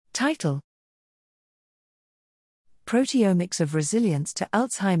Title: Proteomics of Resilience to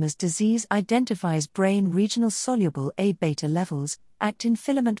Alzheimer's Disease Identifies Brain Regional Soluble A-beta Levels, Actin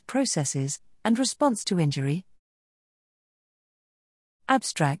Filament Processes, and Response to Injury.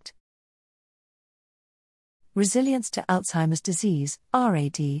 Abstract: Resilience to Alzheimer's disease,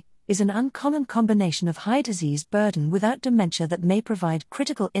 RAD, is an uncommon combination of high disease burden without dementia that may provide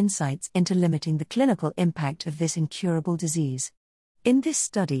critical insights into limiting the clinical impact of this incurable disease. In this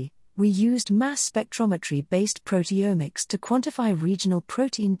study, we used mass spectrometry-based proteomics to quantify regional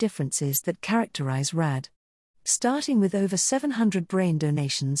protein differences that characterize RAD. Starting with over 700 brain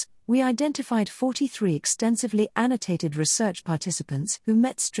donations, we identified 43 extensively annotated research participants who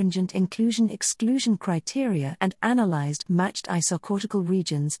met stringent inclusion-exclusion criteria and analyzed matched isocortical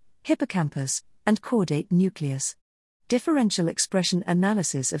regions, hippocampus, and caudate nucleus. Differential expression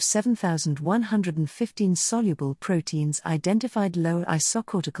analysis of 7,115 soluble proteins identified lower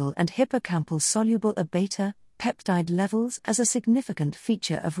isocortical and hippocampal soluble A-beta peptide levels as a significant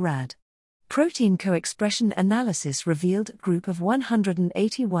feature of RAD. Protein co-expression analysis revealed a group of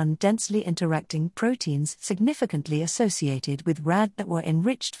 181 densely interacting proteins significantly associated with RAD that were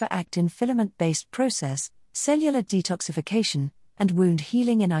enriched for actin filament-based process, cellular detoxification, and wound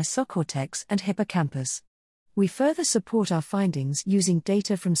healing in isocortex and hippocampus. We further support our findings using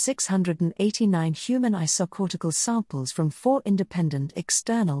data from 689 human isocortical samples from 4 independent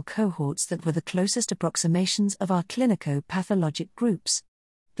external cohorts that were the closest approximations of our clinico-pathologic groups.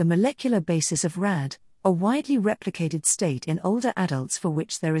 The molecular basis of RAD, a widely replicated state in older adults for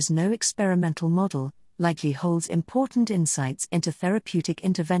which there is no experimental model, likely holds important insights into therapeutic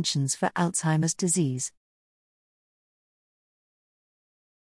interventions for Alzheimer's disease.